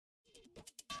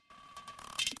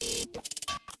The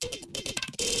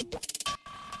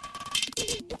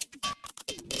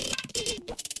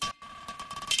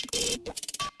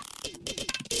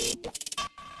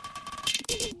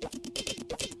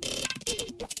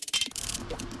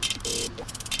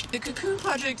Cocoon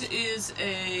Project is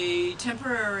a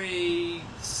temporary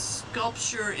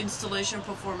sculpture installation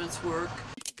performance work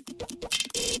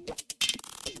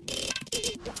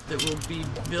that we'll be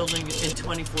building in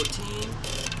 2014,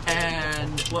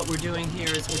 and what we're doing here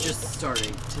is we're just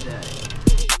starting today.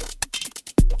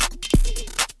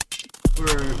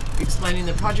 We're explaining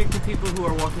the project to people who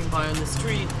are walking by on the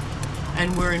street,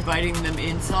 and we're inviting them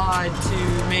inside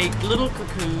to make little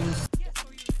cocoons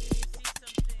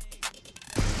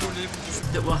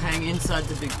that will hang inside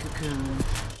the big cocoon.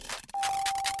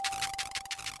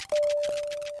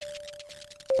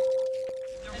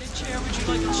 Any chair? Would you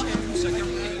like a chair?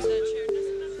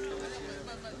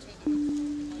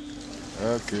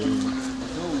 Okay.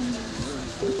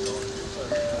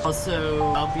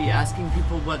 Also, I'll be asking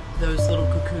people what those little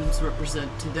cocoons represent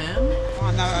to them.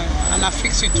 En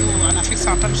Afrique surtout, en Afrique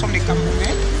centrale, nous sommes des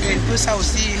Camerounais. Et un peu ça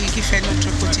aussi qui fait notre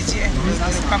quotidien, le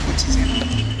repas quotidien.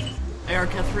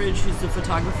 Eric Etheridge, who's the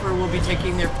photographer, will be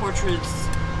taking their portraits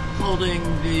holding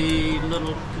the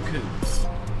little cocoons.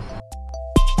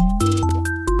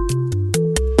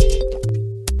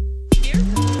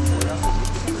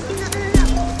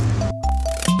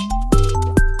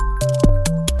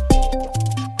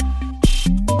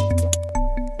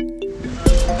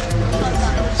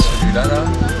 Celui-là, là,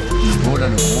 le beau, là,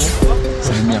 le gros,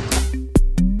 c'est le mien.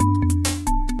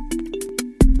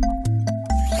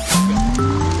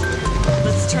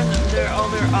 Let's turn all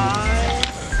their eyes.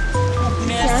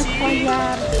 Messy.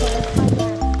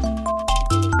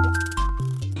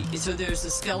 So there's a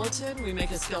skeleton. We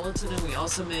make a skeleton, and we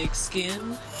also make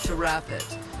skin to wrap it.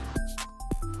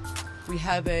 We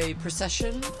have a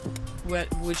procession,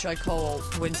 which I call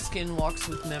When Skin Walks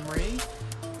with Memory,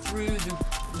 through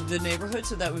the neighborhood.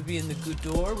 So that would be in the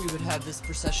Goudour. We would have this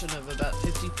procession of about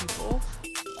 50 people.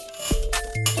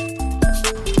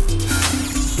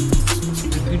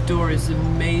 The Goudour is an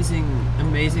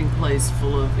amazing place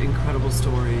full of incredible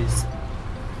stories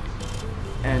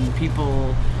and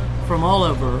people from all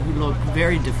over who look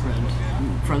very different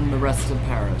from the rest of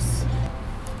Paris.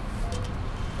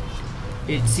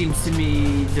 It seems to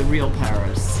me the real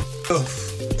Paris. Oh,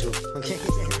 okay.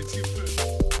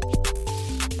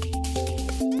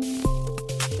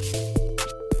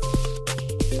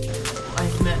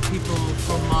 I've met people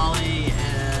from Mali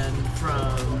and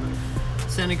from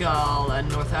Senegal and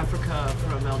North Africa,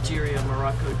 from Algeria,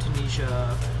 Morocco,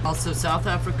 Tunisia, also South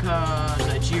Africa,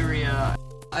 Nigeria.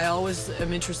 I always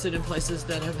am interested in places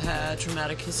that have had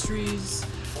traumatic histories,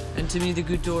 and to me the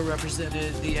Goudour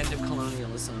represented the end of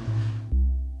colonialism.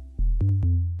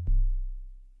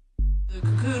 The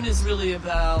cocoon is really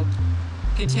about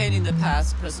containing the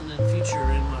past, present, and future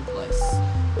in one place.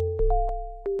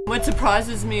 What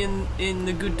surprises me in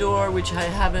the Goudour, which I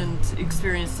haven't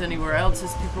experienced anywhere else,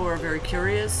 is people are very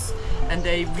curious and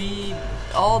they read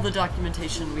all the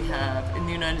documentation we have. In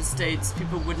the United States,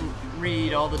 people wouldn't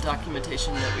read all the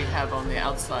documentation that we have on the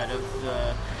outside of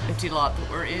the empty lot that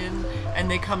we're in, and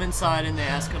they come inside and they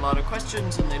ask a lot of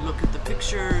questions and they look at the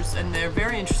pictures and they're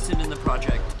very interested in the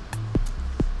project.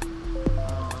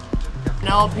 And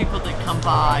all people that come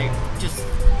by just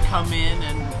come in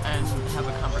and have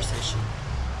a conversation.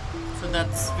 So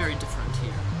that's very different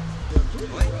here.